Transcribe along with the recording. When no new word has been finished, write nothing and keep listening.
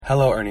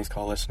Hello, earnings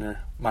call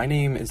listener. My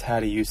name is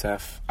Hadi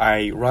Youssef.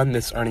 I run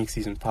this earnings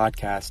season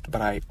podcast,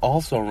 but I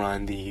also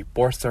run the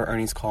Borstar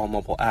Earnings Call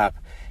mobile app,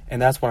 and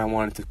that's what I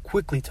wanted to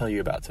quickly tell you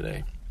about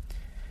today.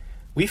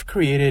 We've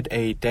created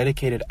a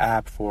dedicated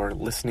app for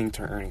listening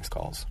to earnings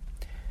calls.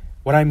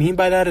 What I mean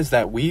by that is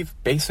that we've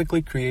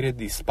basically created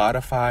the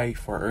Spotify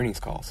for earnings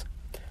calls.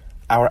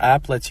 Our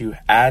app lets you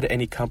add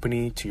any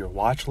company to your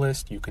watch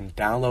list. You can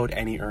download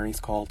any earnings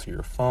call to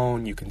your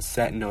phone. You can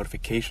set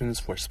notifications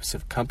for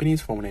specific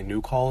companies for when a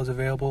new call is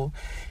available.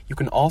 You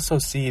can also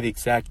see the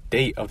exact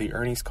date of the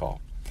earnings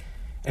call.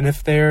 And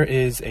if there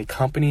is a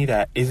company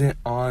that isn't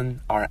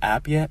on our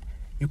app yet,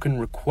 you can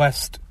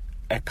request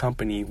a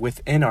company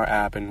within our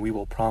app and we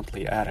will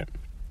promptly add it.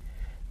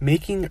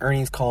 Making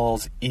earnings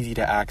calls easy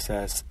to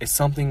access is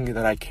something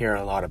that I care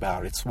a lot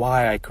about. It's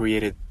why I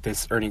created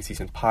this earnings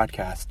season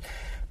podcast.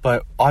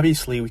 But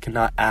obviously, we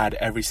cannot add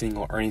every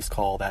single earnings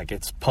call that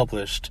gets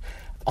published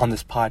on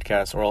this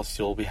podcast, or else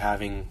you'll be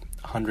having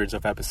hundreds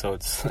of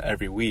episodes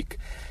every week.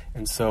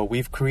 And so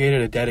we've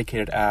created a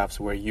dedicated app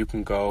where you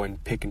can go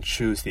and pick and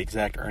choose the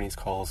exact earnings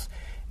calls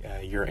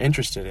you're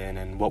interested in.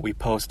 And what we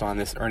post on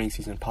this earnings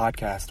season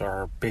podcast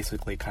are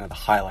basically kind of the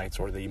highlights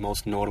or the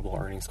most notable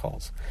earnings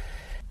calls.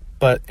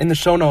 But in the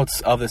show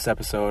notes of this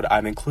episode,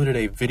 I've included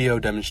a video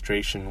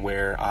demonstration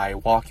where I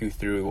walk you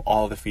through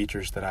all the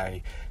features that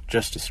I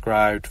just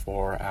described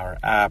for our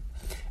app.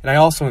 And I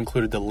also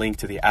included the link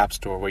to the App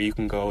Store where you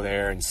can go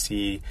there and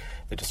see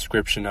the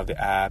description of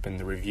the app and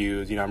the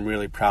reviews. I'm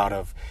really proud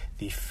of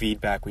the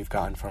feedback we've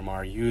gotten from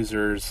our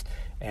users,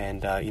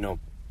 and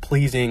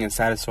pleasing and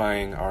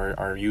satisfying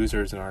our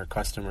users and our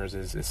customers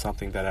is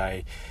something that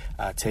I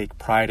take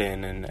pride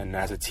in, and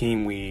as a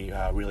team we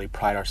really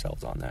pride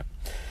ourselves on that.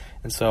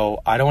 And so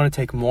I don't want to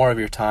take more of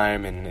your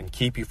time and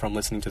keep you from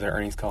listening to the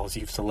earnings calls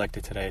you've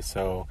selected today.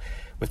 So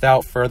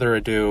without further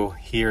ado,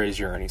 here is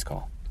your earnings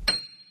call.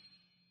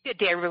 Good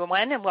day,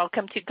 everyone, and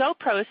welcome to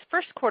GoPro's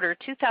first quarter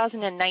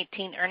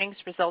 2019 earnings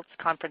results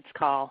conference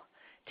call.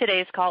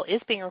 Today's call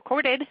is being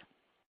recorded.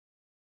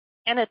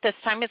 And at this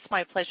time, it's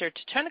my pleasure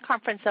to turn the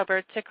conference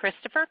over to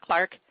Christopher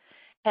Clark,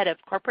 Head of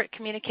Corporate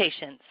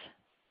Communications.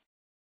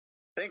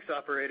 Thanks,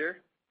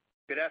 operator.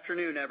 Good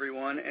afternoon,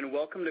 everyone, and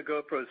welcome to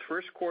GoPro's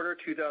first quarter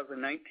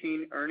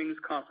 2019 earnings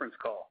conference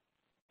call.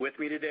 With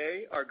me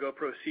today are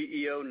GoPro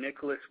CEO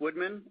Nicholas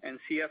Woodman and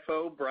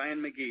CFO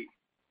Brian McGee.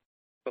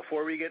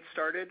 Before we get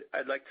started,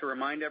 I'd like to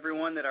remind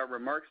everyone that our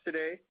remarks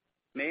today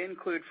may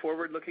include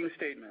forward-looking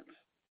statements.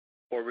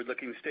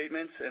 Forward-looking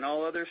statements and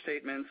all other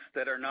statements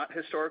that are not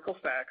historical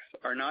facts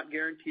are not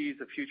guarantees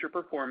of future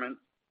performance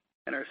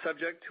and are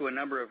subject to a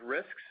number of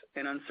risks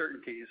and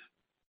uncertainties,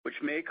 which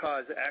may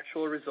cause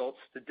actual results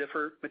to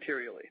differ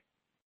materially.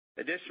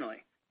 Additionally,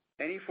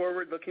 any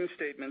forward-looking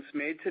statements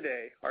made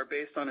today are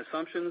based on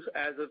assumptions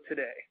as of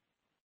today.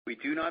 We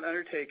do not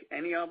undertake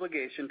any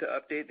obligation to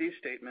update these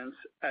statements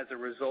as a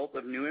result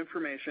of new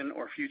information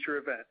or future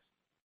events.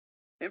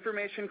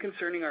 Information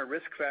concerning our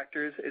risk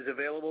factors is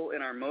available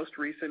in our most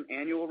recent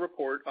annual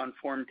report on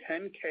Form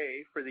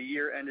 10-K for the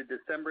year ended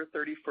December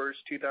 31st,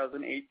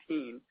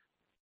 2018,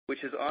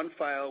 which is on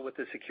file with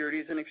the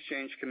Securities and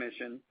Exchange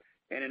Commission,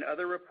 and in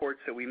other reports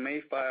that we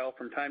may file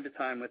from time to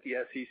time with the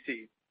SEC.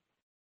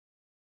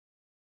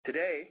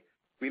 Today,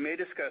 we may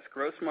discuss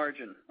gross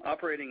margin,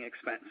 operating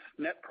expense,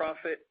 net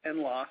profit and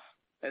loss,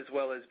 as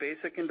well as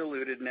basic and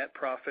diluted net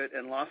profit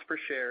and loss per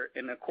share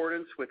in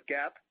accordance with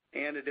GAAP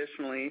and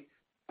additionally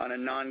on a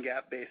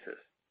non-GAAP basis.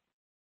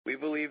 We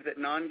believe that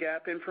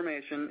non-GAAP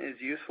information is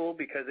useful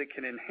because it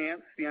can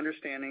enhance the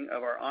understanding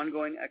of our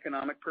ongoing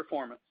economic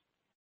performance.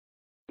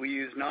 We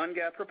use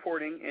non-GAAP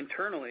reporting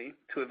internally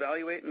to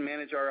evaluate and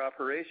manage our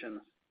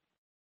operations.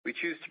 We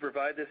choose to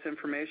provide this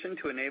information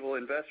to enable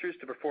investors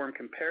to perform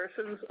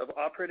comparisons of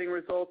operating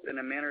results in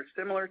a manner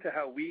similar to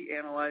how we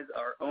analyze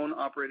our own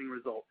operating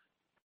results.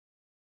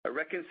 A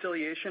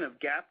reconciliation of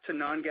GAAP to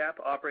non-GAAP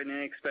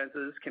operating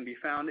expenses can be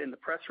found in the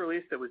press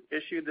release that was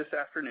issued this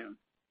afternoon.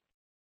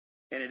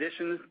 In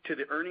addition to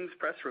the earnings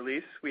press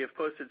release, we have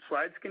posted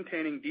slides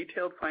containing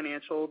detailed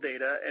financial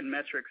data and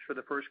metrics for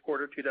the first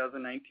quarter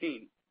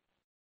 2019.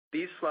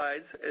 These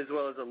slides, as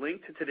well as a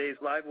link to today's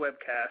live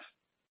webcast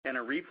and a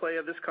replay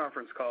of this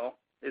conference call,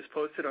 is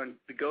posted on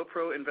the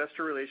GoPro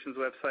Investor Relations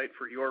website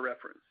for your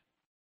reference.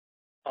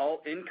 All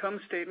income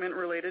statement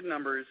related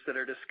numbers that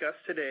are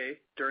discussed today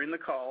during the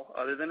call,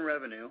 other than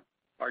revenue,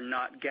 are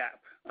not GAAP,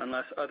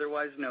 unless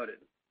otherwise noted.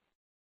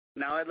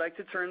 Now I'd like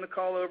to turn the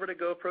call over to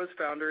GoPro's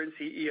founder and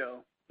CEO,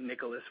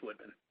 Nicholas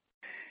Woodman.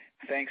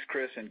 Thanks,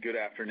 Chris, and good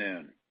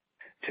afternoon.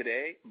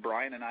 Today,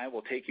 Brian and I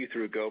will take you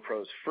through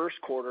GoPro's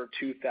first quarter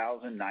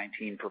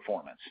 2019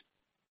 performance.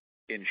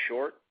 In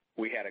short,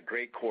 we had a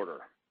great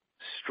quarter.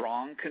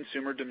 Strong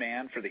consumer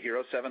demand for the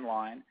Hero 7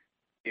 line,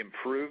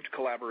 improved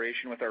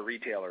collaboration with our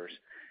retailers,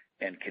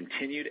 and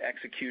continued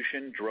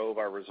execution drove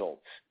our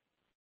results.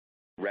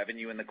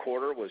 Revenue in the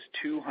quarter was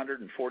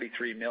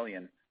 $243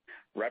 million,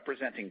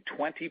 representing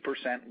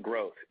 20%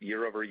 growth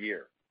year over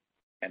year.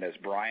 And as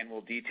Brian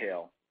will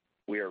detail,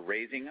 we are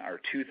raising our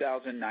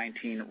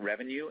 2019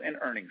 revenue and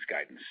earnings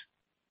guidance.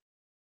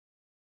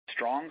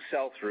 strong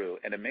sell-through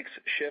and a mix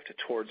shift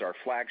towards our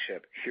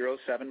flagship Hero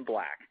 7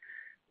 Black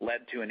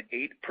led to an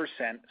 8%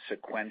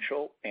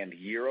 sequential and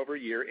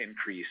year-over-year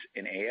increase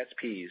in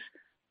ASPs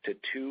to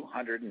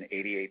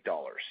 $288.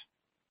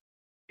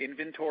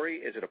 Inventory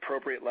is at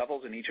appropriate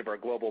levels in each of our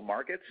global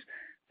markets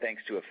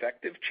thanks to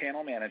effective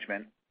channel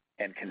management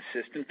and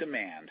consistent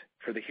demand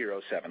for the Hero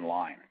 7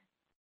 line.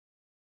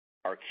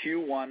 Our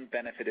Q1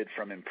 benefited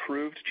from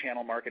improved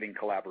channel marketing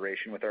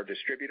collaboration with our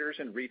distributors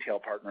and retail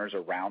partners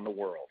around the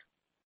world.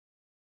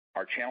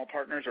 Our channel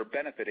partners are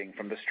benefiting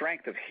from the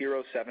strength of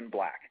Hero 7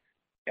 Black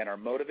and are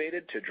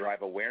motivated to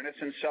drive awareness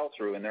and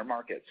sell-through in their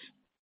markets.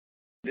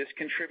 This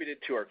contributed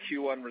to our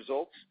Q1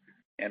 results,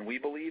 and we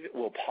believe it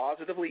will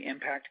positively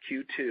impact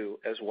Q2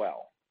 as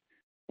well.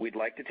 We'd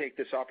like to take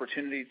this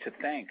opportunity to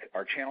thank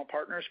our channel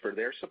partners for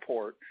their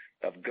support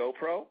of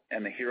GoPro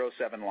and the Hero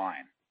 7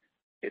 line.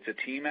 It's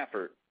a team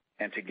effort,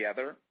 and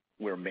together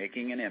we're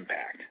making an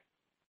impact.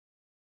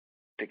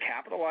 To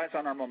capitalize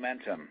on our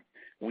momentum,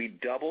 we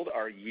doubled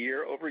our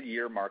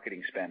year-over-year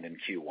marketing spend in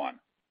Q1.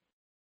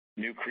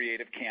 New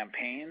creative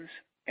campaigns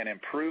and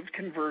improved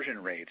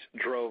conversion rates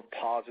drove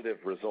positive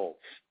results.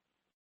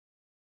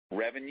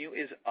 Revenue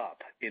is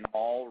up in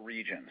all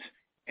regions,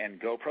 and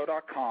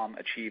GoPro.com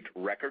achieved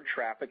record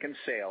traffic and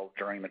sales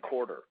during the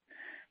quarter,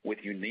 with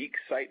unique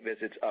site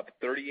visits up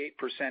 38%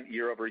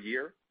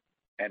 year-over-year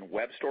and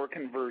web store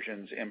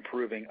conversions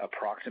improving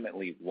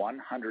approximately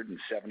 175%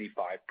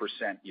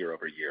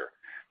 year-over-year,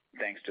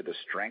 thanks to the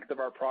strength of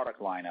our product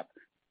lineup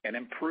and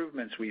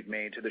improvements we've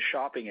made to the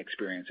shopping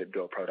experience at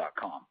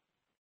GoPro.com.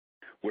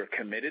 We're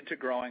committed to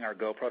growing our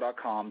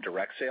GoPro.com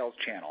direct sales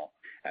channel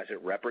as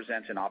it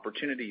represents an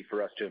opportunity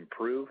for us to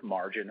improve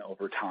margin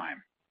over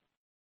time.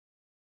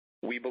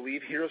 We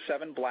believe Hero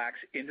 7 Black's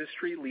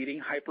industry-leading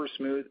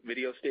hyper-smooth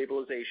video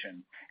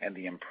stabilization and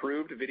the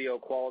improved video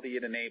quality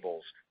it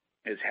enables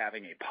is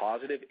having a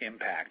positive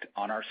impact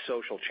on our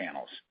social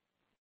channels.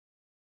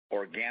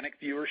 Organic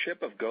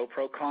viewership of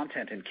GoPro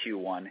content in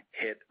Q1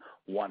 hit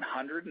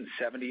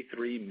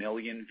 173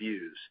 million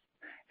views,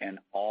 an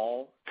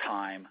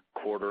all-time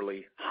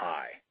quarterly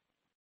high.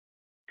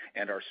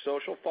 And our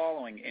social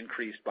following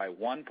increased by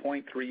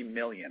 1.3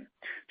 million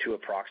to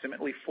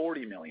approximately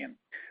 40 million,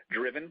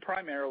 driven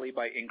primarily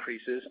by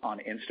increases on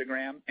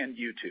Instagram and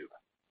YouTube.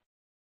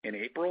 In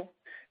April,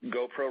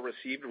 GoPro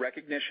received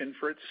recognition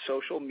for its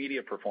social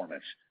media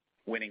performance,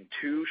 winning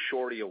 2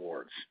 Shorty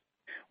Awards,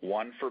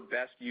 one for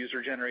Best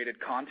User-Generated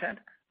Content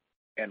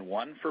and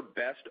one for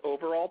Best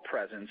Overall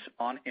Presence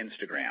on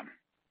Instagram.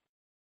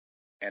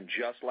 And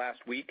just last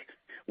week,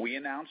 we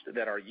announced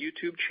that our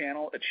YouTube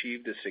channel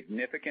achieved a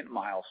significant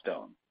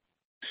milestone,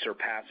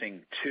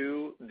 surpassing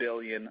 2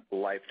 billion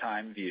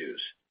lifetime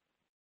views.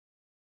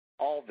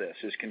 All this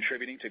is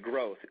contributing to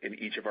growth in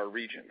each of our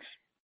regions.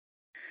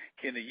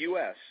 In the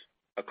U.S.,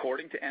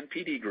 according to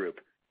NPD Group,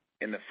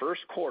 in the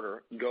first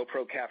quarter,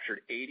 GoPro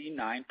captured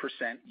 89%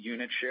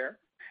 unit share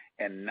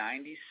and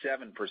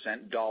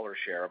 97% dollar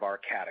share of our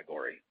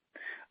category,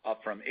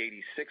 up from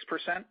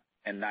 86%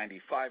 and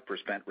 95%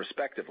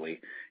 respectively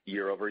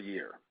year over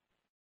year.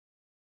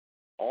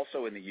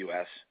 Also in the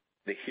U.S.,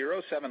 the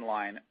Hero 7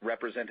 line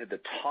represented the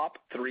top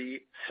 3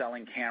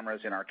 selling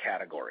cameras in our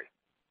category,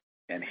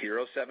 and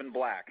Hero 7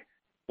 Black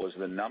was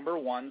the number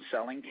 1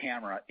 selling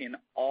camera in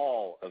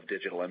all of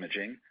digital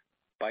imaging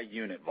by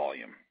unit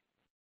volume.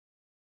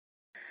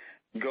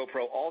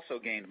 GoPro also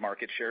gained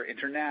market share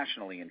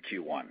internationally in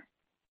Q1.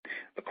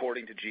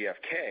 According to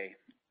GfK,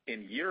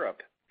 in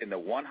Europe, in the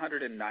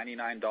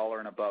 $199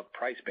 and above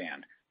price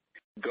band,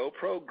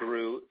 GoPro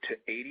grew to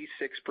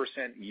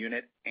 86%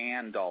 unit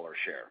and dollar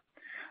share,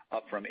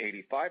 up from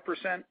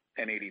 85%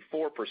 and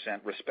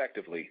 84%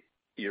 respectively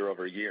year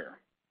over year.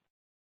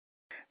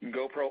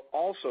 GoPro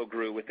also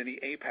grew within the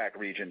APAC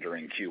region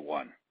during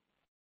Q1.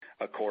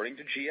 According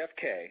to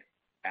GfK,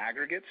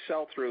 aggregate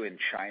sell-through in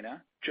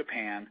China,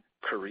 Japan,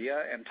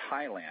 Korea, and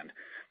Thailand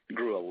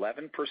grew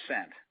 11%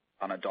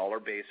 on a dollar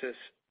basis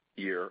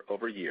year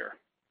over year.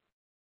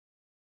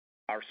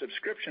 Our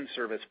subscription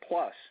service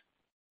Plus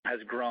has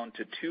grown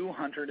to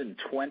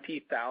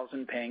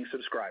 220,000 paying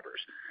subscribers,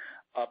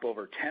 up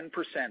over 10%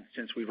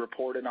 since we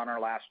reported on our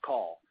last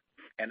call,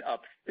 and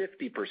up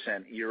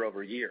 50% year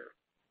over year.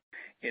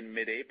 In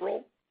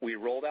mid-April, we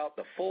rolled out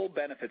the full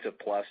benefits of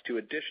Plus to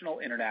additional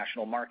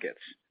international markets.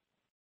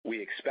 We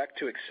expect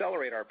to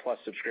accelerate our Plus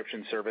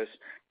subscription service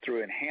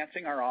through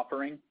enhancing our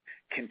offering,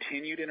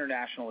 continued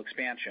international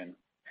expansion,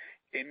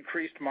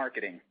 increased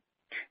marketing,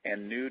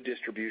 and new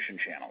distribution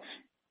channels.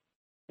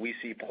 We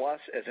see Plus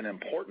as an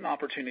important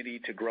opportunity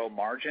to grow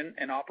margin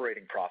and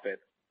operating profit,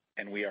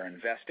 and we are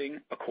investing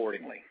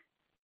accordingly.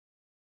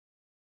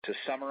 To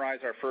summarize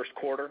our first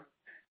quarter,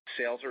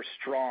 sales are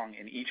strong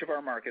in each of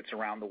our markets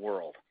around the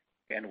world,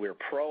 and we're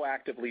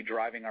proactively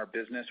driving our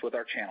business with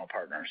our channel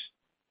partners.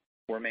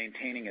 We're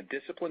maintaining a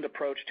disciplined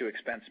approach to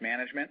expense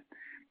management,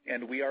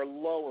 and we are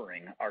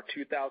lowering our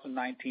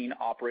 2019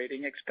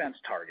 operating expense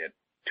target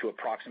to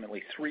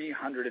approximately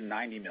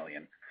 $390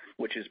 million,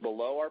 which is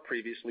below our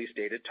previously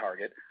stated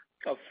target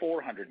of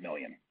 $400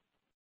 million.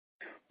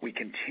 We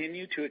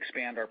continue to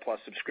expand our Plus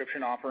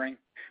subscription offering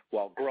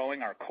while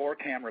growing our core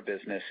camera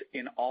business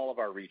in all of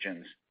our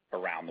regions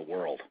around the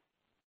world.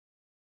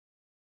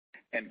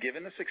 And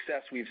given the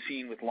success we've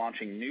seen with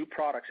launching new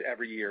products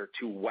every year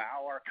to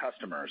wow our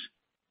customers,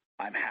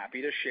 I'm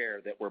happy to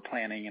share that we're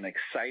planning an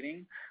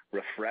exciting,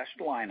 refreshed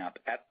lineup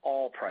at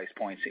all price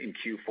points in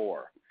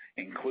Q4,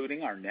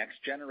 including our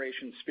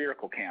next-generation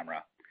spherical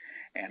camera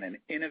and an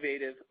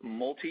innovative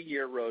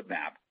multi-year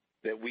roadmap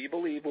that we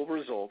believe will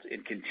result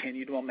in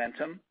continued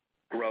momentum,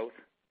 growth,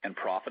 and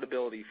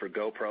profitability for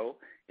GoPro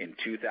in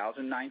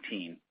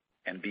 2019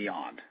 and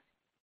beyond.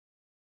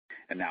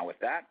 And now with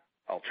that,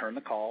 I'll turn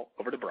the call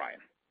over to Brian.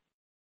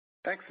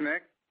 Thanks,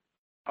 Nick.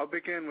 I'll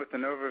begin with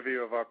an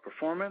overview of our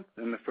performance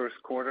in the first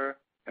quarter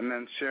and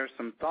then share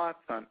some thoughts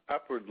on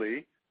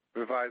upwardly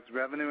revised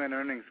revenue and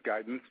earnings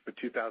guidance for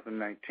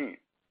 2019.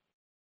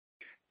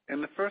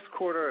 In the first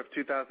quarter of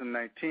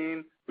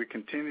 2019, we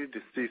continued to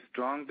see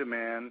strong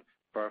demand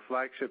for our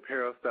flagship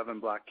Hero 7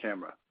 Black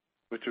camera,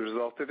 which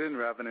resulted in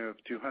revenue of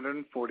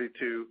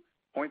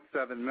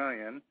 $242.7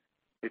 million,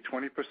 a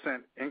 20%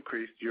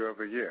 increase year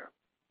over year.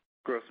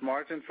 Gross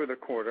margin for the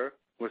quarter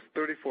was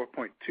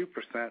 34.2%,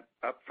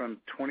 up from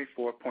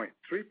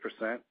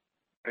 24.3%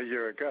 a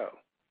year ago.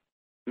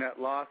 Net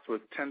loss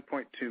was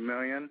 $10.2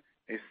 million,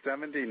 a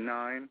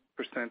 79%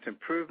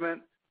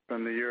 improvement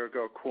from the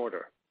year-ago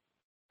quarter.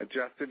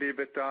 Adjusted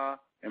EBITDA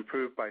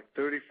improved by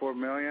 $34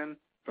 million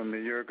from the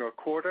year-ago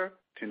quarter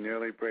to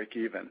nearly break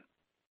even.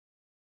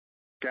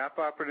 GAAP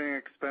operating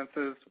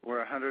expenses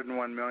were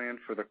 $101 million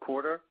for the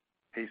quarter,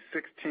 a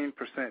 16%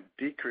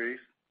 decrease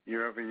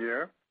year over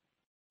year.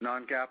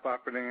 Non-GAAP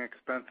operating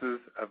expenses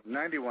of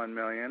 $91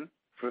 million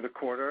for the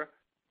quarter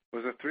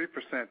was a 3%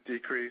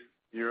 decrease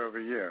year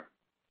over year.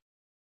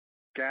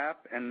 GAAP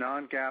and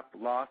non-GAAP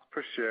loss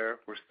per share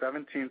were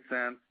 17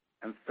 cents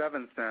and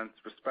 7 cents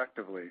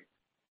respectively.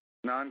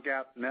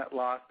 Non-GAAP net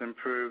loss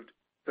improved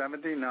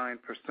 79%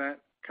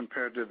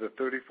 compared to the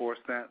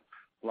 34-cent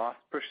loss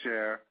per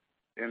share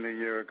in the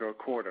year-ago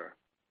quarter.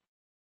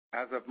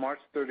 As of March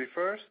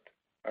 31st,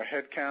 our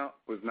headcount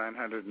was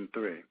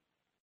 903.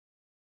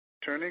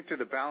 Turning to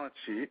the balance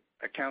sheet,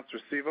 accounts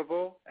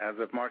receivable as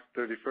of March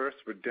 31st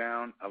were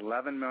down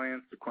 $11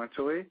 million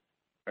sequentially.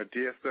 Our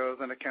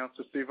DSOs on accounts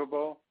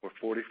receivable were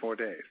 44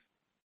 days.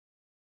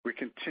 We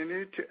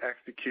continued to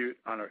execute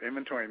on our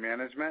inventory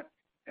management,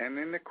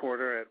 ending the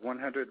quarter at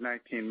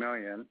 $119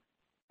 million,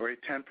 or a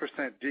 10%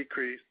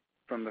 decrease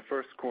from the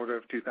first quarter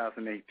of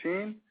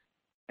 2018,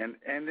 and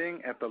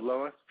ending at the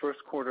lowest first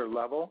quarter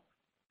level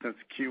since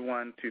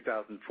Q1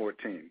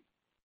 2014.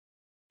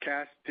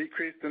 Cash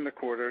decreased in the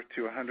quarter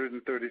to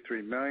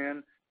 $133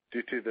 million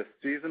due to the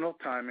seasonal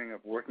timing of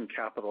working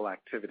capital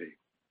activity.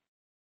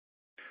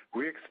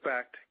 We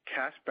expect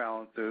cash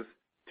balances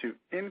to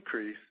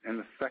increase in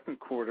the second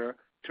quarter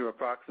to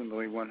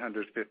approximately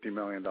 $150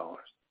 million.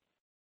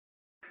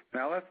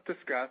 Now let's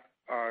discuss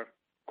our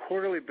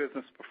quarterly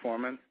business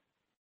performance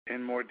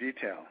in more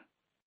detail.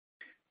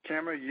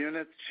 Camera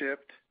units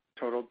shipped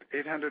totaled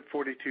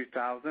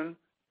 842,000,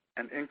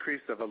 an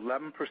increase of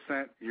 11%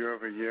 year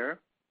over year,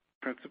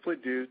 principally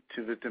due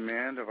to the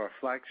demand of our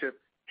flagship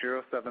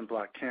Hero 7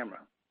 Black camera,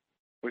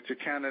 which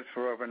accounted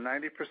for over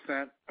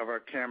 90% of our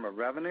camera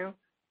revenue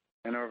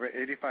and over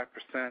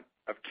 85%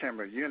 of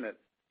camera units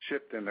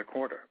shipped in the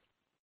quarter.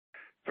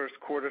 First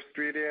quarter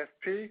street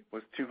ASP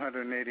was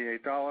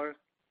 $288,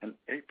 an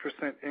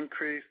 8%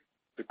 increase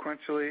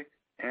sequentially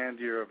and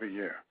year over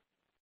year.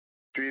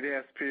 Street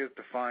ASP is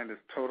defined as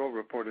total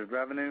reported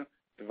revenue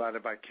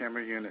divided by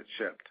camera units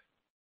shipped.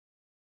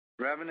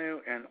 Revenue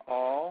in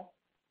all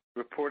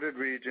reported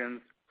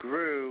regions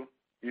grew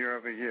year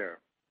over year.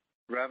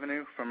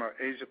 Revenue from our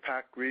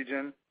Asia-Pac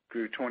region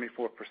grew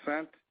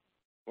 24%,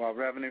 while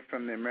revenue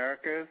from the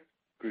Americas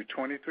grew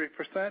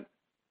 23%,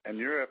 and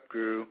Europe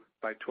grew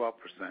by 12%.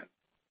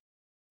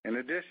 In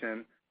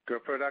addition,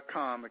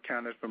 GoPro.com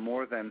accounted for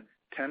more than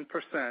 10%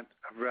 of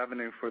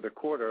revenue for the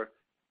quarter,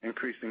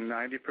 increasing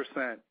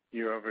 90%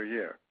 year over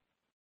year.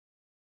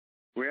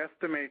 We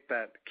estimate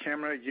that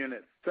camera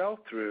unit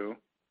sell-through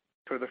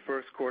for the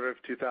first quarter of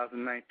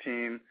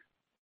 2019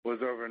 was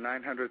over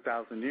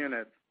 900,000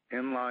 units,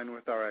 in line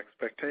with our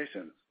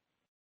expectations.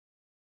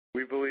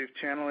 We believe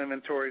channel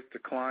inventories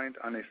declined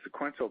on a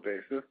sequential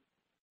basis.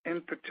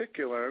 In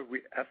particular,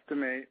 we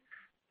estimate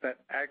that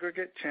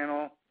aggregate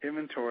channel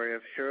inventory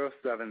of Hero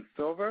 7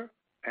 Silver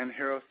and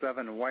Hero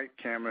 7 White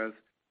cameras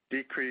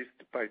decreased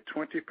by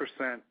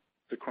 20%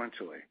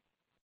 sequentially.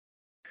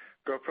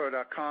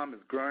 GoPro.com is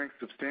growing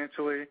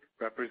substantially,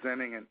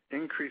 representing an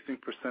increasing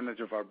percentage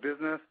of our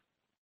business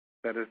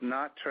that is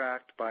not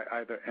tracked by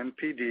either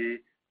NPD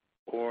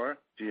or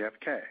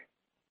GfK.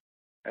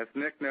 As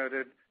Nick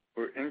noted,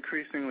 we're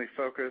increasingly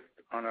focused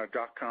on our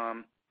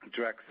 .com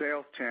direct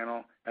sales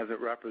channel as it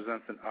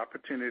represents an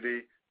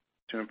opportunity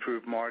to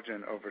improve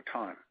margin over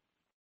time.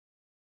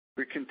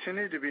 We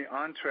continue to be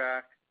on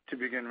track to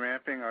begin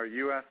ramping our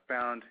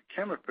U.S.-bound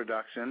camera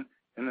production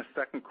in the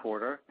second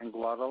quarter in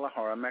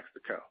Guadalajara,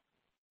 Mexico,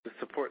 to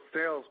support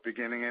sales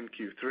beginning in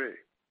Q3.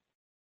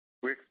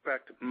 We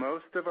expect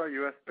most of our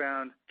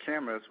U.S.-bound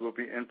cameras will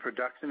be in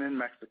production in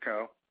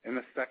Mexico in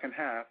the second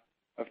half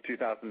of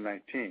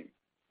 2019.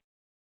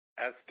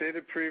 As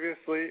stated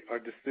previously, our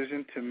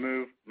decision to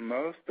move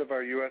most of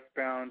our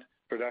U.S.-bound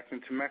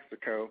production to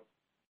Mexico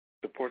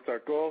supports our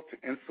goal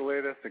to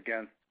insulate us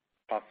against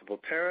possible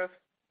tariffs,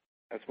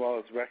 as well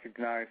as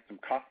recognize some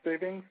cost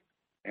savings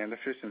and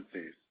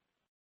efficiencies.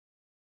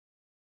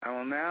 I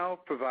will now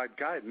provide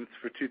guidance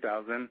for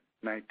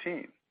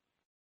 2019.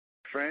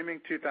 Framing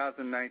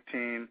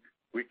 2019,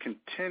 we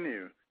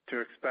continue to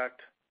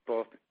expect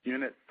both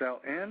unit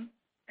sell-in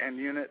and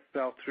unit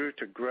sell-through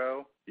to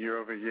grow year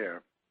over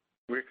year.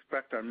 We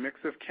expect our mix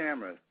of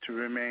cameras to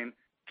remain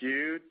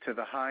skewed to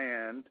the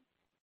high end,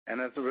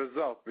 and as a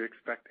result, we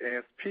expect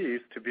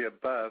ASPs to be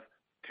above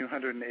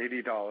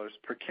 $280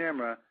 per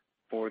camera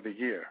for the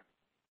year.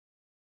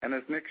 And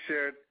as Nick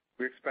shared,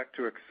 we expect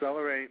to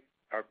accelerate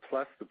our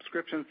Plus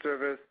subscription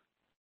service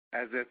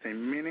as it's a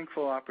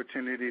meaningful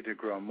opportunity to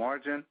grow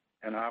margin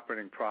and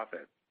operating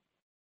profit.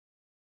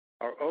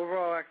 Our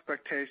overall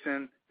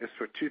expectation is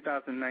for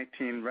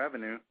 2019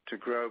 revenue to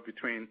grow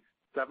between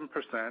 7%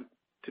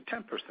 to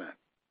 10%,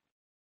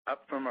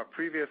 up from our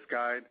previous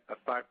guide of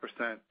 5%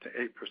 to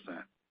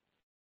 8%.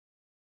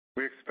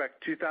 We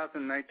expect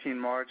 2019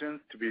 margins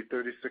to be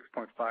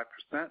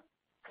 36.5%,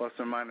 plus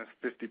or minus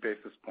 50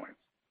 basis points.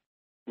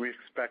 We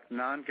expect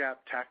non-GAAP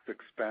tax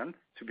expense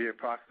to be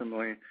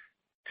approximately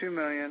 $2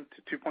 million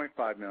to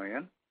 $2.5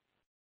 million,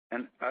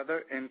 and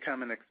other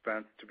income and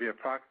expense to be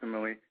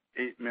approximately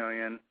 $8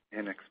 million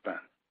in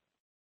expense.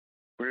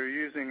 We are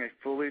using a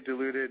fully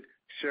diluted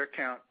share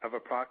count of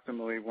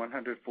approximately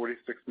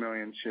 146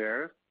 million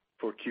shares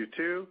for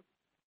Q2,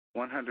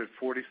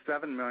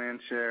 147 million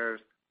shares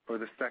for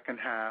the second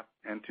half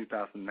and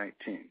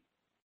 2019.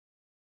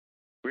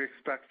 We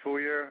expect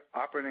full-year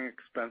operating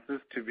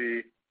expenses to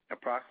be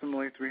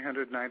approximately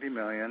 $390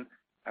 million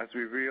as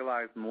we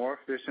realize more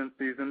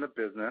efficiencies in the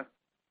business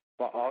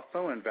while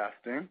also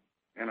investing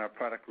in our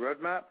product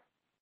roadmap,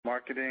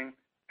 marketing,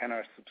 and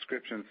our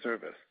subscription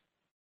service.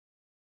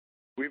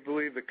 We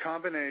believe the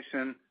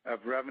combination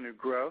of revenue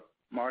growth,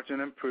 margin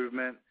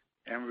improvement,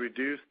 and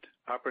reduced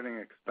operating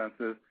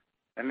expenses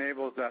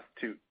enables us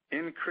to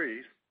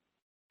increase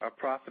our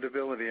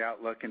profitability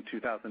outlook in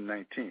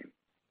 2019,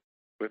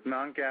 with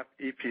non-GAAP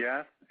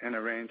EPS in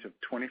a range of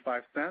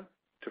 25 cents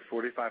to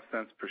 45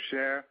 cents per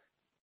share,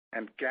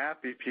 and GAAP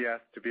EPS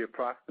to be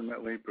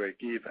approximately break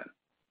even.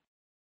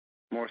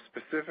 More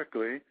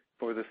specifically,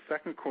 for the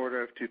second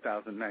quarter of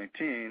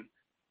 2019,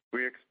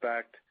 we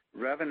expect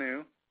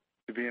revenue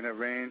to be in a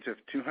range of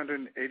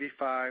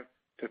 $285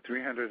 to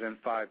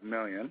 $305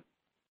 million,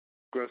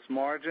 gross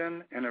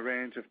margin in a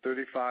range of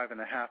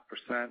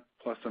 35.5%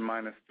 plus or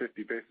minus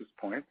 50 basis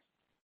points,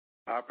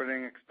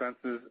 operating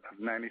expenses of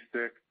 $96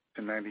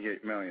 to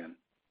 $98 million,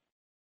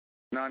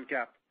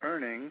 non-GAAP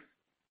earnings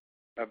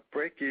of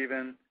break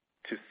even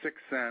to 6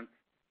 cents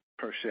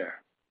per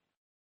share.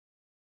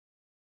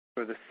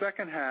 For the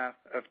second half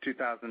of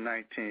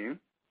 2019,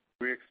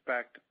 we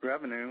expect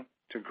revenue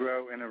to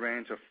grow in a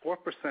range of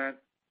 4%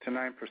 to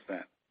 9%,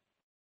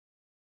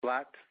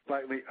 flat to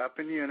slightly up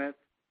in units,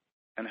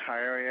 and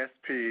higher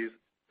ASPs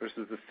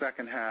versus the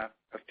second half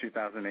of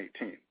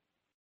 2018.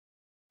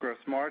 Gross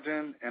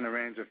margin in a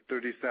range of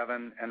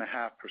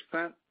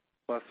 37.5%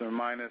 plus or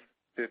minus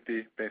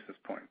 50 basis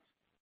points.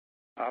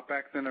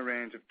 OpEx in a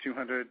range of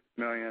 $200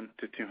 million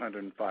to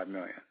 $205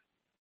 million.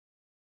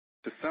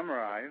 To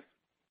summarize,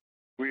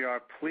 we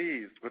are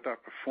pleased with our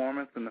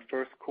performance in the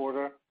first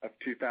quarter of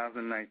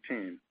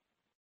 2019.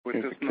 With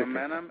this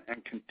momentum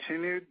and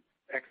continued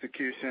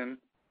execution,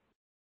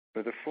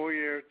 for the full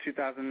year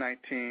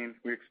 2019,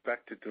 we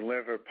expect to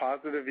deliver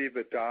positive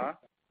EBITDA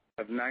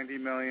of $90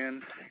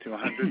 million to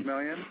 $100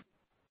 million,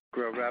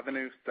 grow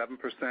revenue 7%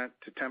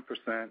 to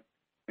 10%,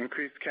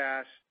 increase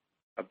cash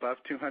above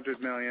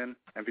 $200 million,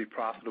 and be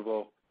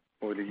profitable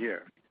for the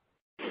year.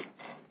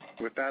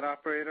 With that,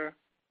 operator,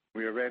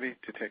 we are ready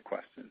to take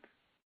questions.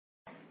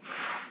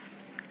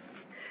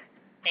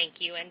 Thank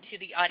you. And to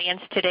the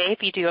audience today,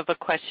 if you do have a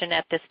question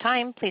at this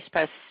time, please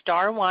press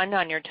star one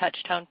on your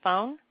touch-tone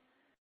phone.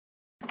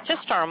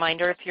 Just a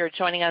reminder, if you're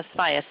joining us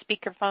via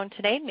speakerphone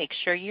today, make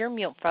sure your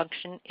mute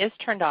function is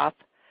turned off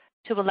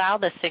to allow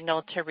the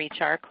signal to reach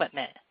our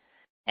equipment.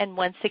 And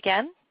once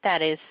again,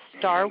 that is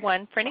star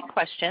one for any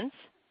questions.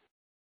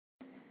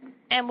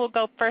 And we'll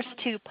go first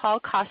to Paul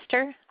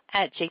Coster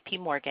at JP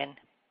Morgan.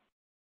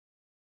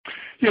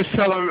 Yes,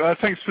 hello.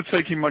 Thanks for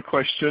taking my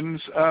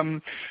questions.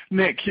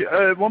 Nick,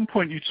 at one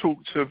point you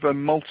talked of a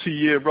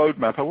multi-year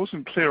roadmap. I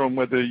wasn't clear on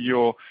whether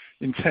your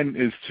intent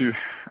is to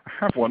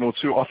have one or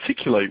to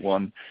articulate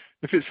one.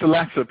 If it's the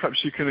latter, perhaps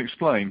you can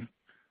explain.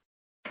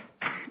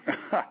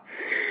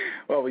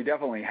 Well, we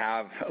definitely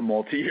have a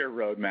multi-year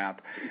roadmap.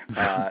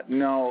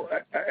 No,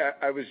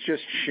 I was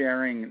just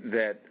sharing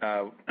that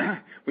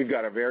we've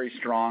got a very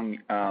strong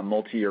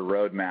multi-year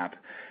roadmap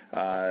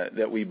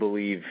that we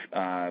believe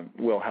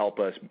will help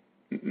us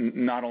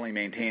not only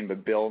maintain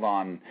but build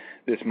on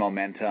this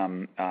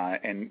momentum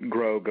and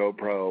grow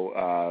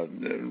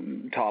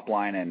GoPro top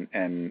line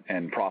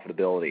and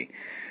profitability.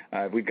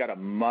 We've got a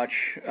much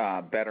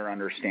better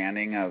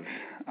understanding of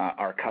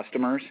our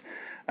customers.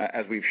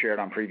 As we've shared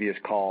on previous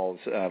calls,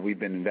 we've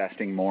been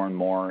investing more and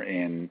more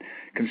in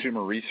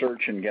consumer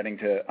research and getting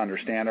to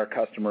understand our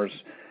customers,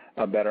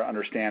 better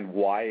understand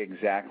why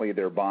exactly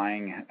they're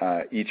buying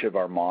each of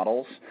our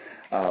models,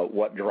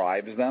 what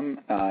drives them,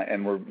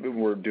 and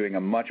we're doing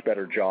a much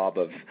better job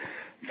of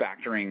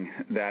factoring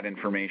that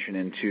information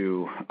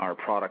into our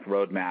product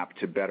roadmap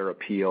to better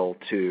appeal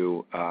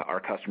to our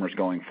customers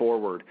going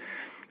forward.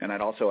 And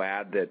I'd also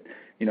add that,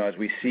 as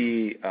we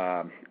see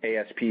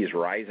ASPs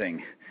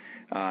rising,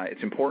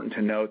 it's important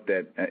to note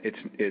that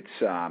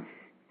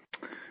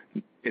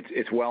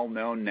it's well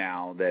known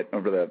now that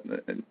over the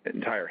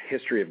entire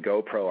history of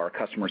GoPro, our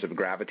customers have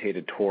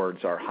gravitated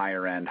towards our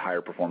higher end,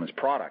 higher performance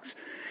products.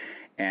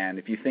 And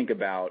if you think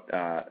about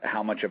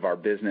how much of our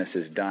business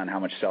is done, how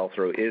much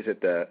sell-through is at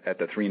the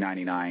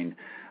 $399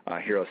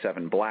 Hero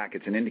 7 Black,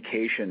 it's an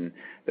indication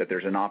that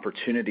there's an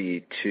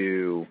opportunity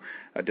to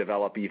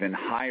develop even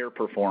higher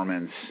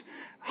performance,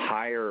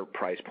 higher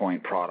price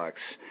point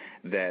products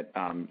that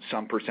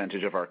some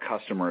percentage of our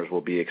customers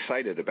will be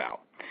excited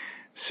about.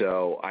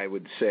 So I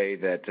would say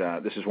that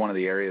this is one of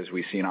the areas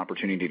we see an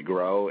opportunity to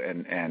grow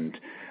and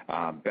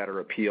better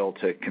appeal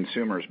to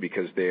consumers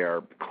because they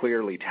are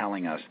clearly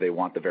telling us they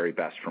want the very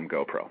best from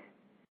GoPro.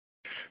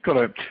 Got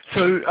it.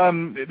 So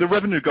the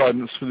revenue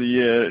guidance for the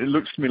year, it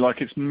looks to me like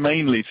it's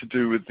mainly to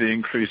do with the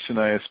increase in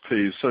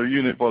ASPs. So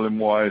unit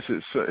volume-wise,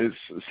 it's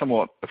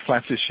somewhat a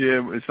flattish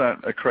year. Is that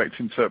a correct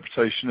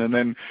interpretation? And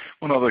then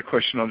one other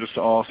question I'll just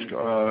ask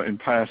in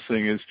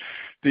passing is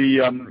the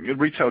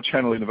retail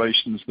channel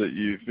innovations that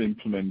you've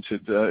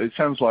implemented. It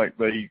sounds like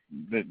 1Q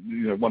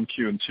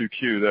and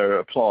 2Q, they're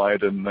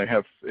applied and they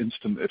have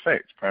instant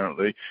effect,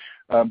 apparently.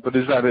 But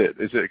is that it?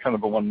 Is it kind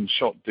of a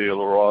one-shot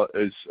deal, or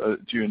do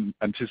you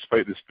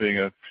anticipate this being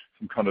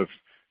some kind of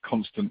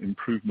constant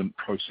improvement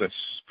process?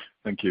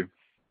 Thank you.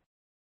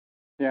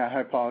 Yeah,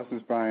 hi, Paul. This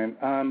is Brian.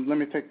 Let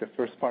me take the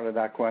first part of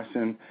that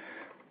question.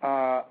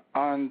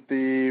 On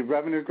the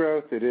revenue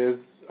growth, it is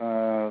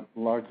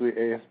largely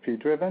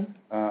ASP-driven,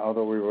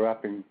 although we were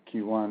up in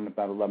Q1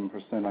 about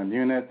 11% on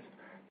units.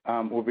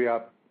 We'll be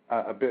up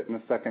a bit in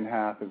the second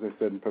half, as I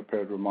said in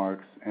prepared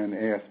remarks, and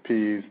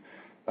ASPs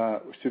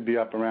should be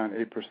up around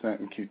 8%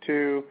 in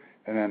Q2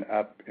 and then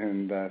up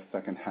in the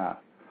second half.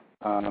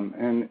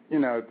 And,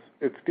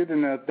 it's good to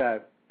note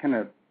that kind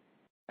of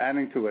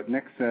adding to what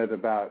Nick said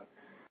about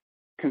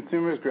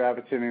consumers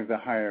gravitating to the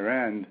higher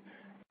end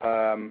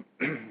and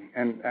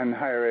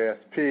higher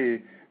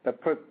ASP, that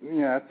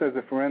says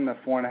if we're in the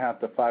 4.5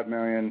 to 5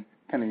 million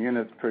kind of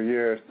units per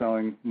year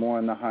selling more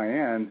in the high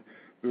end,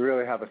 we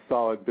really have a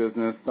solid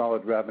business,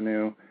 solid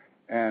revenue,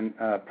 and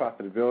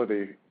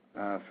profitability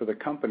for the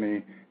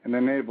company, and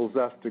enables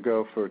us to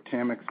go for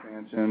TAM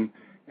expansion.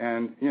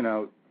 And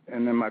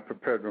in my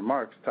prepared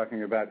remarks,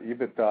 talking about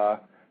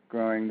EBITDA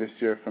growing this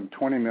year from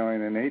 $20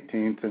 million in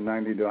 2018 to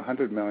 $90 to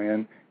 $100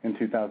 million in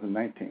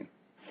 2019.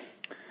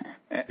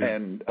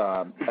 And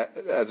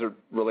as it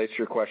relates to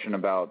your question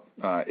about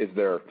is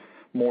there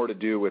more to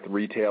do with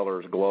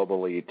retailers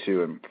globally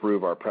to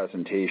improve our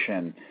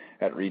presentation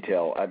at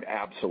retail,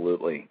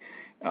 absolutely.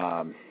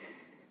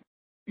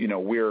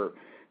 We're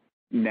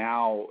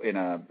now in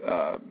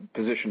a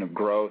position of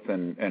growth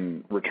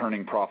and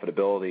returning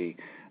profitability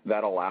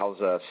that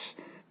allows us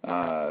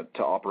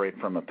to operate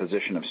from a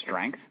position of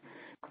strength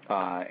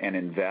and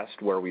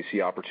invest where we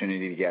see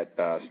opportunity to get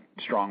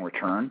strong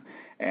return,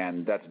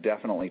 and that's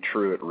definitely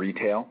true at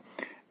retail.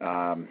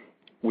 Part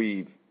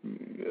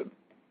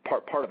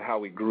of how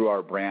we grew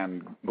our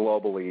brand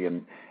globally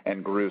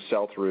and grew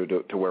sell-through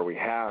to where we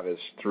have is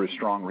through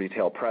strong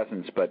retail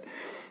presence, but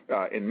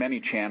in many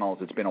channels,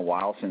 it's been a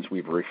while since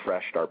we've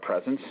refreshed our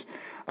presence.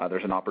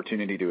 There's an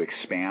opportunity to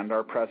expand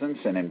our presence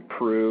and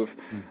improve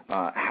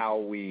how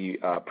we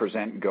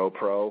present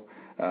GoPro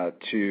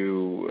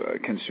to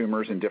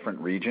consumers in different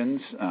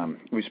regions.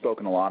 We've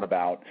spoken a lot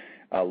about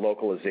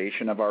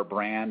localization of our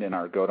brand and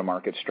our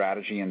go-to-market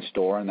strategy in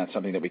store, and that's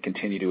something that we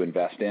continue to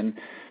invest in.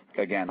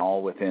 Again,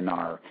 all within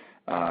our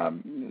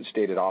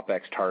stated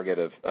OPEX target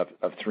of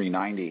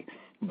 $390.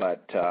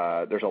 But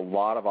there's a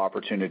lot of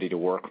opportunity to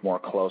work more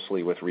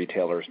closely with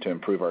retailers to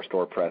improve our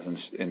store presence,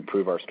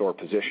 improve our store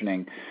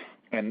positioning,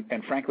 and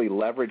frankly,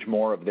 leverage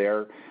more of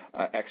their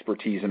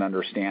expertise and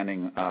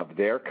understanding of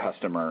their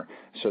customer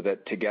so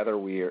that together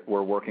we're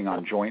working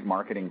on joint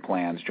marketing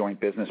plans,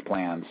 joint business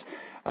plans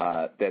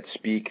that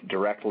speak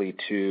directly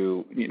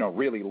to,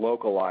 really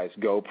localize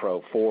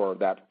GoPro for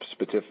that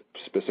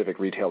specific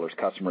retailer's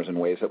customers in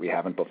ways that we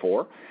haven't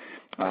before.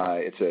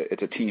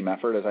 It's a team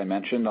effort, as I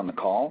mentioned on the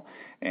call,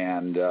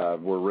 and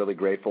we're really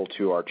grateful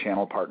to our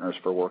channel partners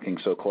for working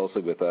so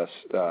closely with us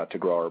to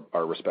grow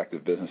our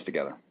respective business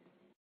together.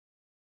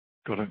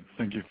 Got it.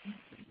 Thank you.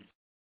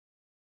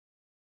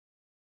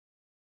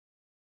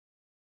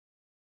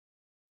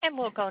 And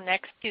we'll go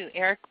next to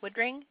Eric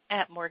Woodring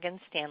at Morgan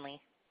Stanley.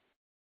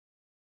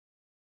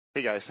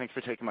 Hey guys, thanks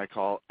for taking my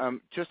call.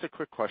 Just a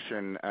quick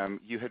question.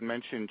 You had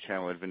mentioned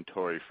channel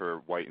inventory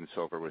for white and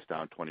silver was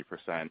down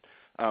 20%.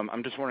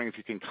 I'm just wondering if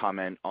you can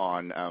comment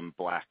on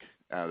black,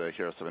 the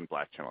Hero 7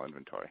 black channel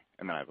inventory,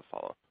 and then I have a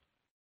follow-up.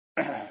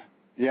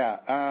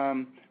 Yeah,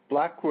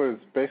 black was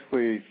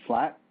basically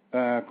flat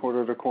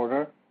quarter to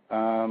quarter,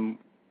 and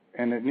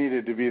it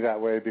needed to be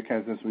that way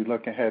because as we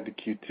look ahead to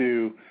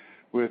Q2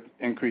 with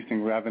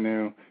increasing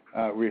revenue,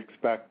 we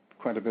expect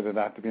quite a bit of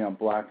that to be on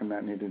black, and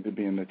that needed to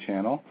be in the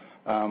channel,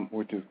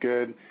 which is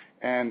good.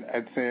 And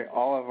I'd say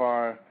all of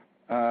our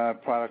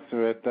products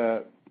are at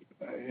the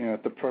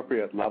at the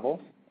appropriate levels,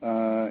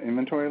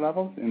 inventory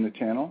levels in the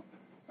channel,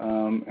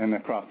 and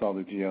across all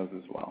the geos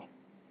as well.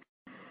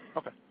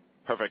 Okay,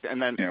 perfect. And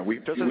then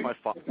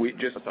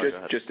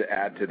just to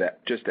add to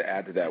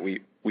that,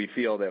 we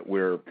feel that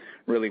we're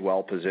really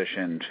well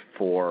positioned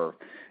for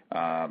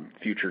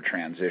future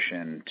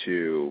transition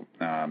to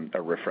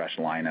a refreshed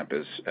lineup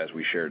as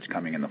we shared, it's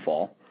coming in the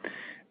fall.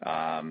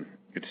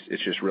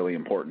 It's just really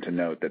important to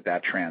note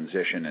that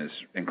transition is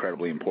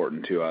incredibly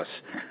important to us,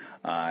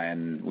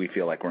 and we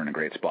feel like we're in a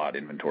great spot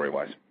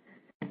inventory-wise.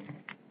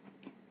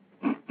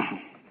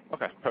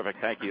 Okay, perfect.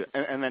 Thank you.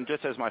 And then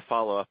just as my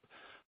follow-up,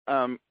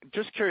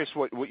 just curious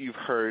what you've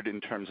heard in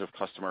terms of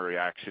customer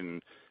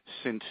reaction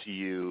since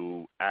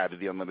you added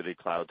the unlimited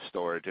cloud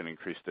storage and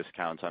increased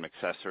discounts on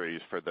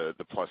accessories for the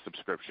Plus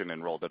subscription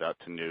and rolled it out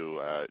to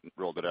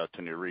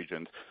new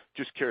regions.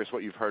 Just curious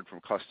what you've heard from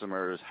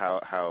customers,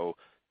 how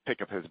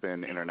pickup has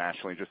been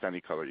internationally. Just any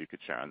color you could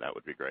share on that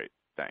would be great.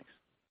 Thanks.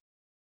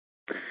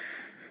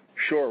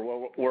 Sure.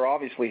 Well, we're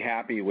obviously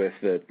happy with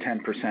the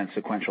 10%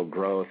 sequential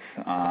growth.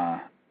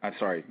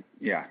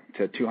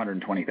 To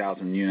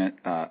 220,000 unit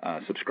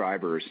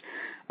subscribers.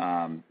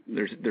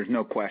 There's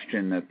no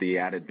question that the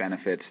added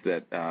benefits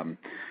that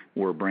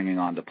we're bringing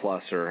on to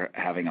Plus are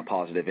having a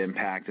positive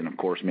impact, and of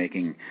course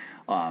making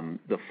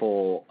the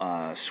full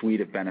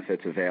suite of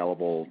benefits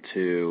available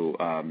to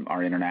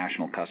our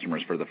international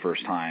customers for the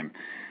first time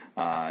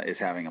is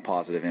having a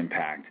positive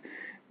impact.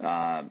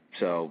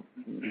 So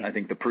I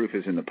think the proof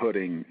is in the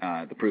pudding.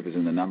 The proof is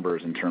in the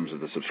numbers in terms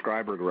of the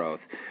subscriber growth.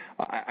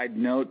 I'd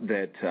note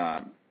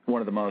that one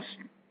of the most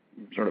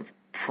sort of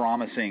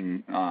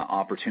promising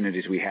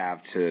opportunities we have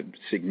to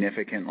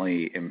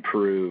significantly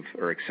improve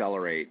or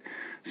accelerate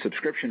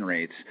subscription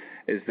rates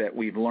is that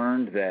we've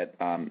learned that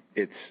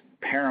it's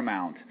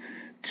paramount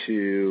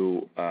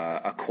to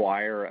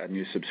acquire a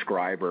new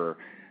subscriber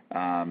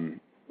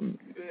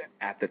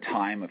at the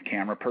time of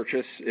camera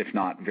purchase, if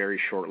not very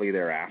shortly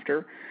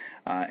thereafter.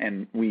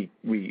 And we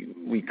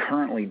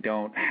currently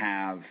don't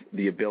have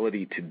the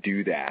ability to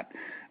do that.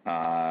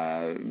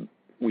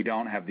 We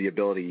don't have the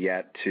ability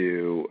yet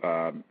to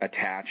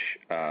attach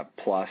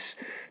Plus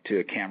to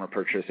a camera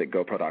purchase at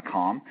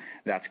GoPro.com.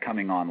 That's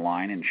coming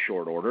online in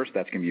short order, so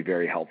that's going to be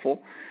very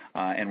helpful.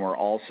 And we're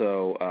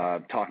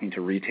also talking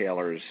to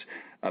retailers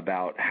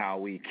about how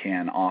we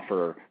can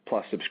offer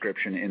Plus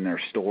subscription in their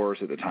stores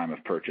at the time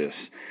of purchase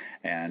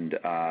and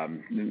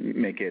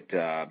make it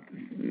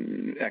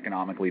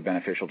economically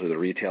beneficial to the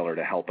retailer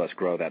to help us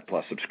grow that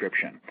Plus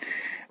subscription.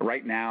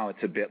 Right now,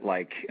 it's a bit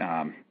like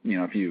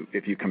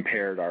if you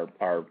compared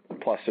our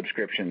Plus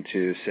subscription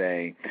to,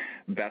 say,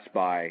 Best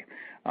Buy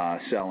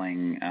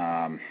selling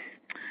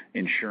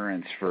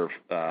insurance for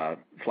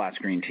flat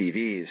screen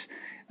TVs.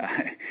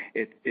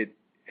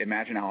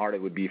 Imagine how hard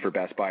it would be for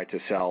Best Buy to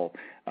sell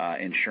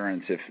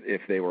insurance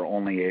if they were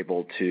only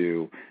able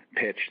to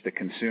pitch the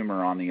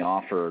consumer on the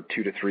offer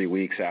 2 to 3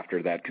 weeks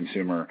after that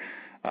consumer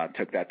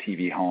took that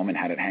TV home and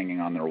had it hanging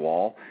on their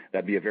wall.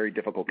 That'd be a very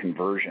difficult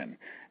conversion,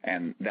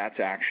 and that's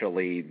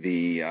actually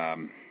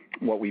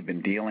what we've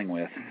been dealing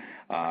with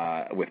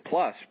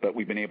Plus, but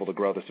we've been able to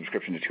grow the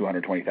subscription to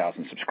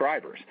 220,000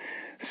 subscribers.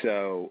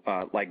 So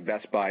like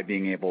Best Buy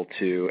being able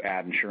to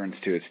add insurance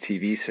to its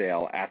TV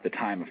sale at the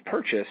time of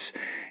purchase,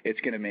 it's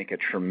going to make a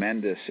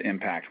tremendous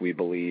impact, we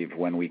believe,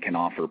 when we can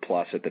offer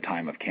Plus at the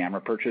time of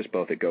camera purchase,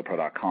 both at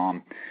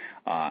GoPro.com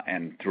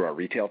and through our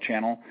retail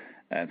channel.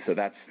 And so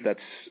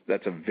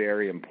that's a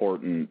very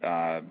important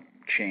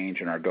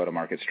change in our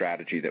go-to-market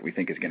strategy that we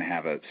think is going to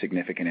have a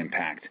significant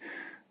impact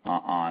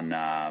on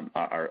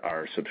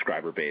our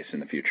subscriber base in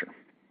the future.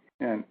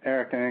 And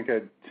Eric, I think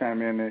I'd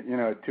chime in that,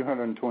 at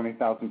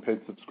 220,000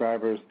 paid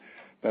subscribers,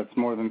 that's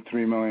more than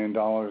 $3 million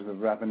of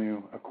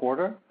revenue a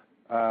quarter,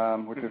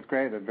 which is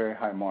great at very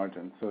high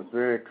margin. So it's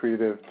very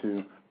accretive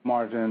to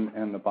margin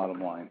and the bottom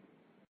line.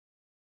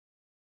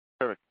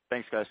 Perfect.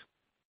 Thanks, guys.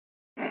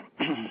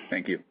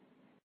 Thank you.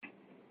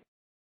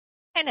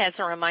 And as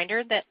a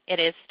reminder that it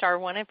is star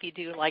one if you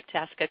do like to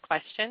ask a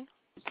question.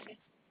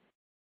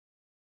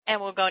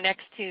 And we'll go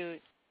next to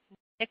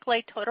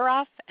Nikolay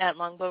Todorov at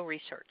Longbow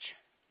Research.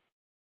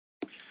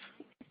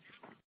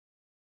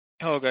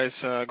 Hello, guys.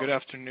 Good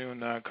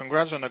afternoon.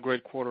 Congrats on a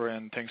great quarter,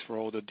 and thanks for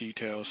all the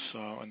details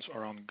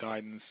around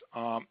guidance.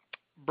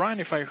 Brian,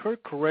 if I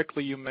heard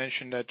correctly, you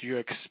mentioned that you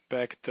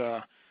expect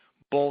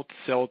both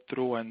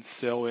sell-through and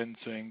sell-in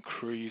to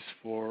increase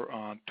for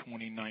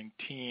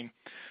 2019.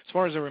 As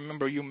far as I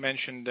remember, you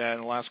mentioned that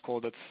in the last call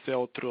that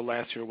sell-through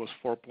last year was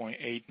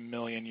 4.8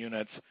 million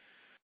units.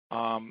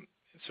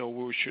 So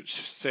we should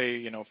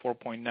say,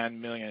 4.9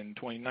 million in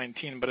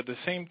 2019. But at the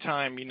same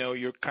time,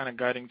 you're kind of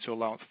guiding to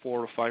about 4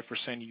 or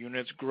 5%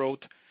 units growth.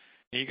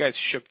 You guys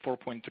shipped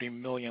 4.3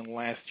 million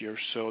last year,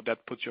 so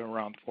that puts you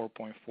around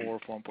 4.4,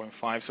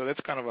 4.5. So that's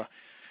kind of a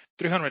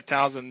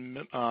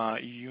 300,000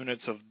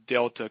 units of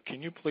delta.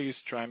 Can you please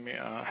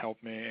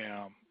help me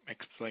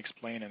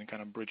explain and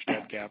kind of bridge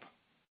that gap?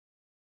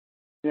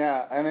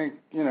 Yeah, I think,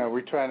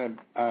 we try to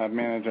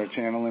manage our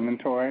channel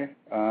inventory.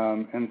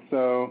 And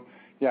so,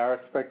 our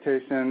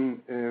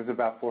expectation is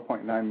about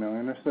 4.9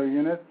 million or so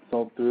units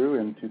sold through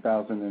in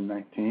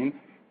 2019,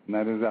 and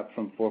that is up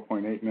from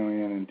 4.8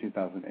 million in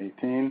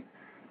 2018.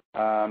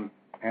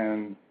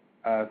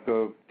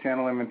 So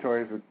channel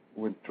inventories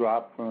would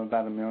drop from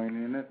about 1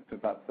 million units to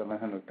about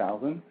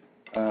 700,000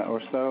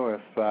 or so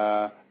if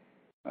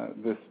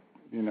this,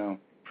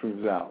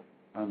 proves out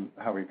on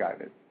how we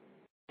guided.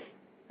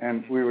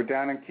 And we were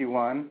down in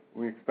Q1.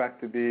 We expect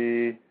to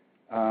be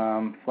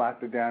flat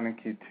to down in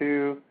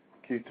Q2,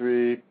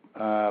 Q3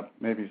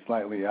 maybe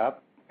slightly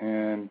up,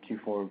 and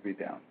Q4 would be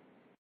down.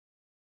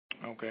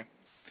 Okay.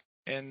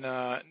 And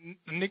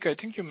Nick, I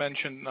think you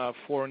mentioned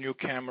 4 new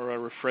camera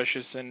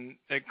refreshes, and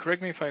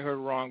correct me if I heard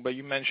wrong, but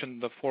you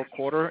mentioned the fourth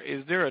quarter.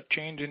 Is there a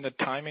change in the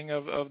timing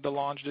of the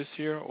launch this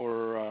year,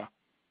 or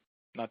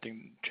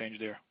nothing changed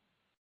there?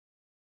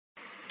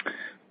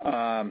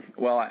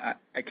 Well,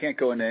 I can't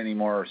go into any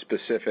more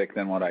specific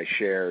than what I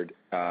shared.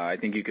 I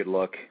think you could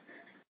look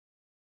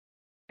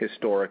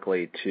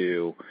historically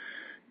to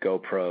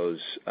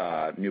GoPro's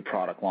new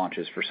product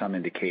launches for some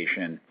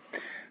indication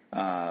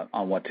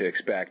on what to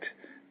expect.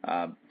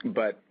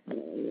 But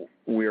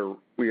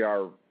we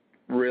are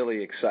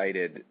really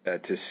excited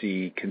to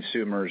see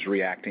consumers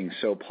reacting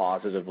so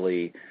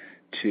positively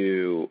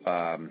to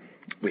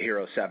the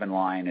Hero 7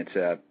 line.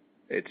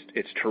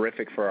 It's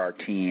terrific for our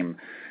team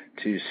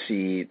to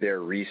see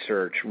their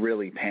research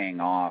really paying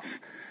off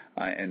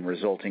and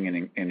resulting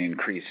in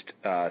increased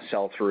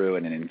sell-through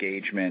and an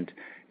engagement.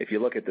 If you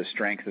look at the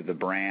strength of the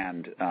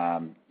brand,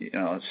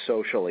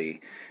 socially,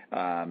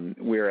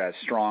 we're as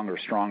strong or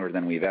stronger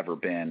than we've ever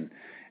been.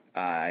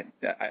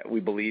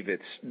 We believe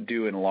it's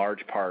due in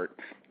large part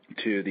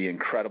to the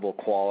incredible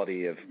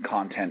quality of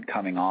content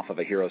coming off of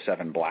a Hero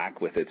 7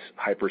 Black with its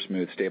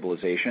hyper-smooth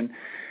stabilization.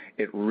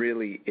 It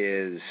really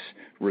is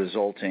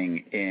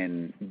resulting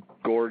in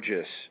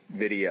gorgeous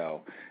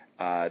video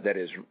that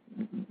is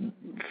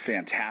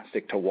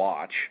fantastic to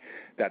watch.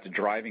 That's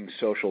driving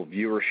social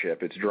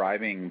viewership. It's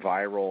driving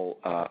viral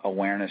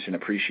awareness and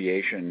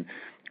appreciation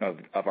of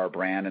our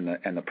brand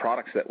and the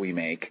products that we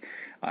make.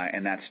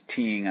 And that's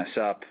teeing us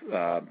up,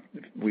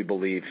 we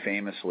believe,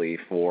 famously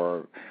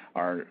for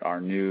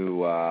our new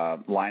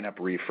lineup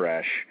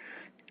refresh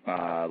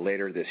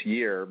later this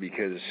year,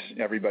 because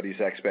everybody's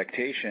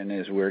expectation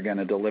is we're going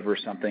to deliver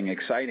something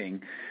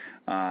exciting,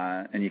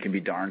 and you can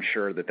be darn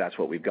sure that that's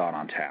what we've got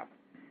on tap.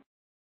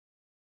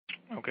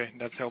 Okay,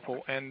 that's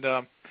helpful. And,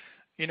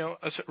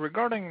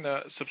 regarding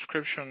the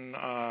subscription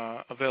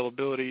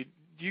availability,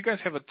 do you guys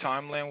have a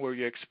timeline where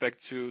you expect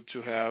to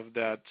have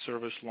that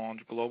service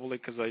launch globally?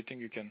 Because I think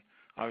you can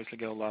obviously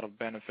get a lot of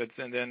benefits.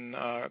 And then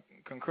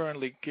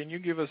concurrently, can you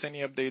give us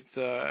any updates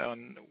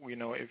on,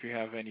 if you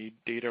have any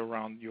data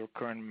around your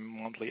current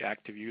monthly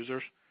active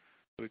users,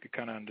 so we could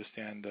kind of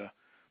understand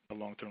the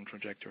long-term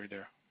trajectory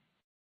there?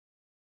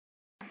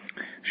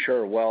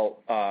 Sure. Well,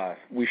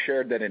 we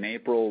shared that in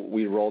April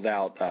we rolled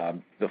out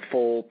the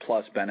full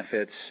Plus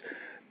benefits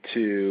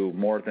to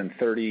more than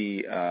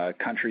 30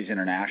 countries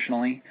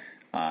internationally,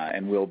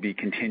 and we'll be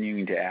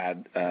continuing to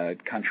add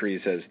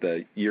countries as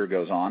the year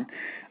goes on.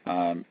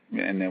 And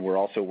then we're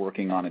also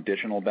working on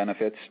additional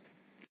benefits.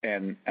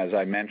 And as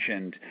I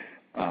mentioned,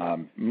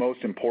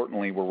 most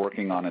importantly, we're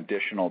working on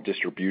additional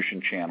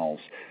distribution channels,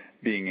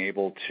 being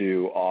able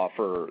to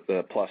offer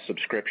the Plus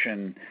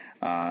subscription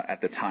at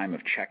the time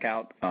of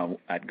checkout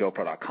at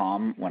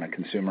GoPro.com when a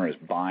consumer is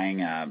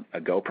buying a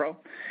GoPro.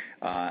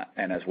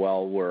 And as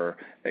well, we're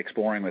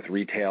exploring with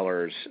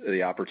retailers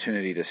the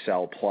opportunity to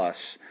sell Plus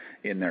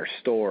in their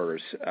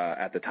stores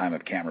at the time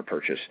of camera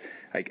purchase.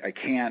 I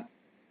can't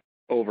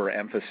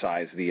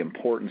overemphasize the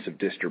importance of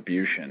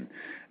distribution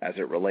as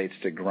it relates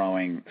to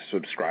growing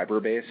subscriber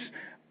base,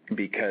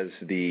 because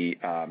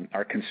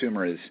our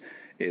consumer is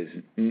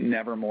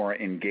never more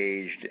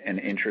engaged and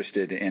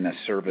interested in a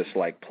service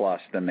like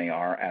Plus than they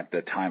are at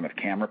the time of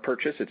camera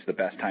purchase. It's the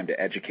best time to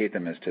educate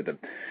them as to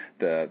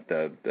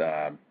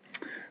the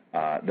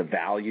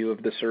value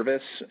of the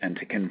service and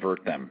to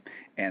convert them.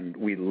 And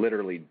we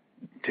literally,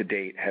 to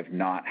date, have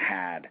not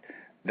had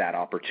that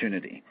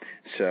opportunity.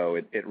 So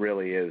it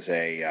really is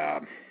a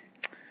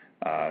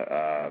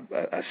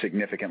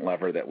significant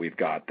lever that we've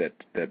got that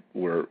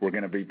we're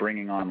going to be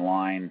bringing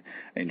online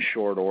in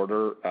short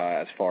order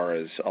as far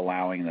as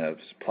allowing the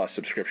Plus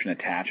subscription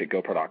attach at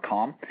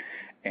GoPro.com.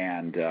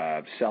 and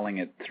selling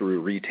it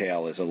through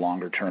retail is a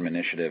longer-term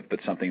initiative, but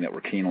something that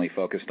we're keenly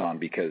focused on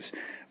because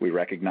we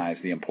recognize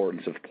the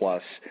importance of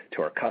Plus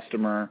to our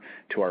customer,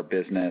 to our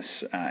business,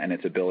 and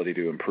its ability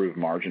to improve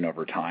margin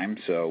over time.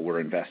 So we're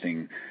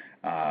investing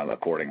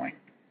accordingly.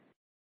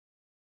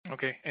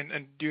 Okay.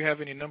 And do you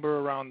have any number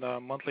around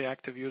monthly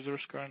active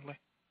users currently?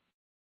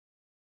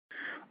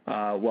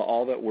 Well,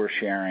 all that we're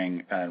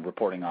sharing and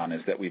reporting on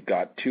is that we've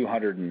got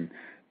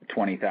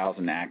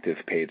 220,000 active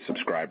paid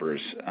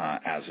subscribers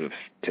as of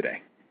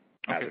today,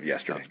 as of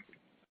yesterday.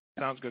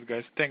 Sounds good,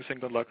 guys. Thanks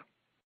and good luck.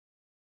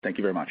 Thank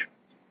you very much.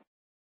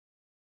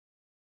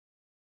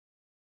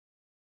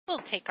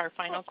 We'll take our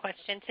final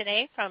question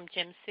today from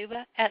Jim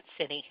Suva at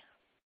Citi.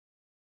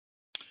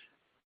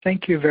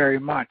 Thank you very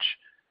much.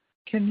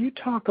 Can you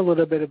talk a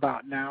little bit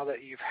about now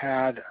that you've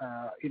had,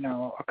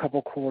 a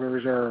couple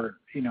quarters or,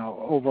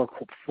 over a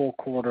full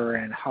quarter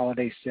and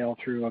holiday sale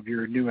through of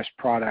your newest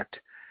product,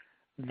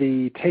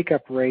 the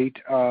take-up rate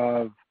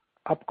of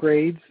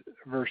upgrades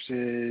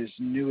versus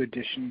new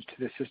additions to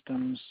the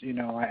systems?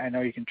 I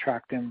know you can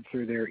track them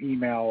through their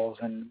emails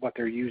and what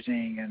they're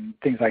using and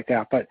things like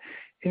that, but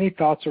any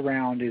thoughts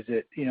around, is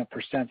it,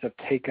 percents of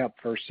take-up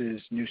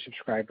versus new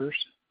subscribers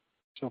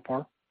so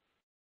far?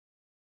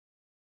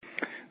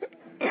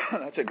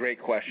 That's a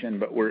great question,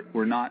 but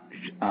we're not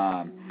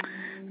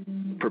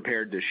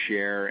prepared to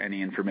share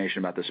any information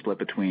about the split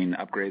between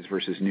upgrades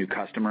versus new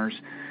customers.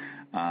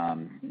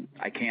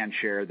 I can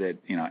share that,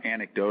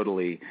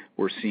 anecdotally,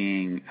 we're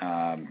seeing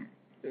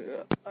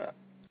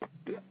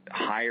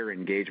higher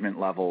engagement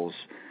levels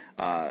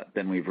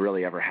than we've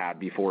really ever had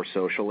before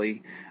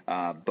socially,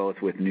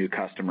 both with new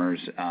customers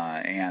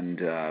and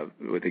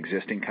with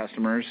existing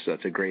customers. So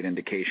that's a great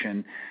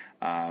indication.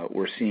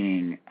 We're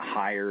seeing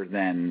higher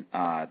than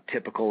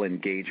typical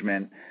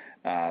engagement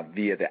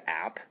via the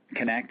app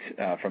connect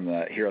from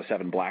the Hero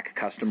 7 Black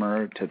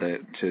customer to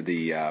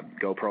the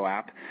GoPro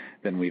app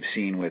than we've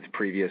seen with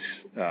previous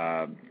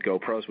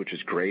GoPros, which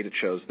is great. It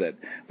shows that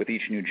with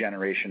each new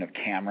generation of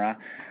camera,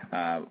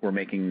 we're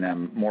making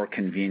them more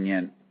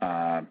convenient,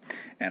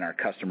 and our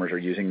customers are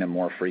using them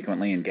more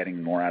frequently and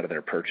getting more out of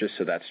their purchase,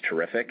 so that's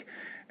terrific.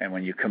 And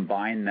when you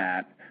combine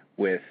that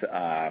with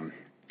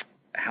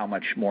how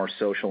much more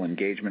social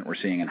engagement we're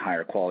seeing and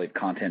higher quality of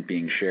content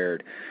being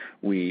shared,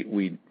 we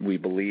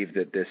believe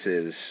that this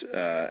is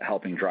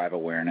helping drive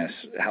awareness,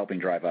 helping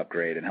drive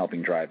upgrade, and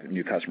helping drive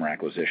new customer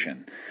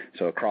acquisition.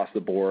 So across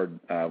the board,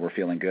 we're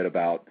feeling good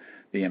about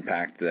the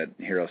impact that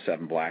Hero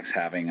 7 Black's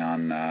having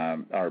on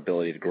our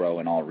ability to grow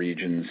in all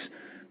regions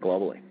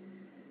globally.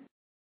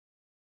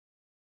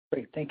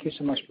 Great. Thank you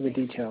so much for the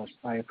details.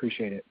 I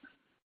appreciate it.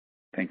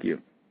 Thank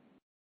you.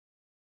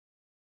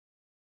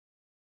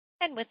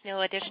 And with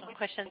no additional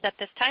questions at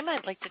this time,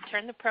 I'd like to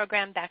turn the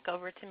program back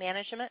over to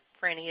management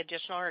for any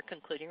additional or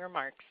concluding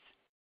remarks.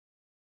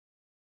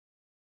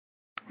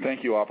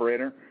 Thank you,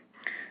 operator.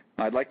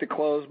 I'd like to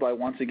close by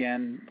once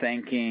again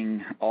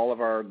thanking all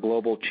of our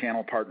global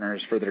channel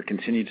partners for their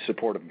continued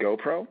support of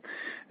GoPro.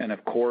 And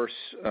of course,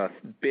 a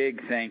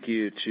big thank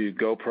you to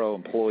GoPro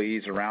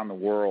employees around the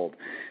world.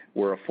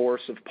 We're a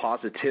force of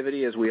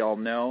positivity, as we all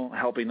know,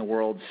 helping the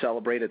world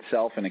celebrate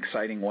itself in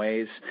exciting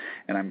ways,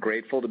 and I'm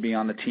grateful to be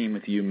on the team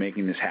with you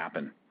making this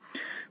happen.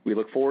 We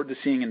look forward to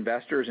seeing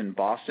investors in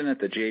Boston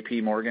at the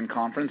J.P. Morgan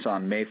Conference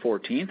on May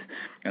 14th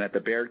and at the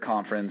Baird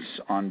Conference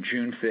on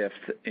June 5th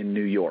in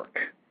New York.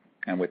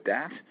 And with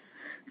that,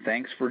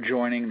 thanks for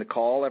joining the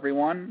call,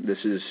 everyone. This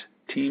is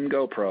Team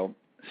GoPro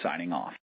signing off.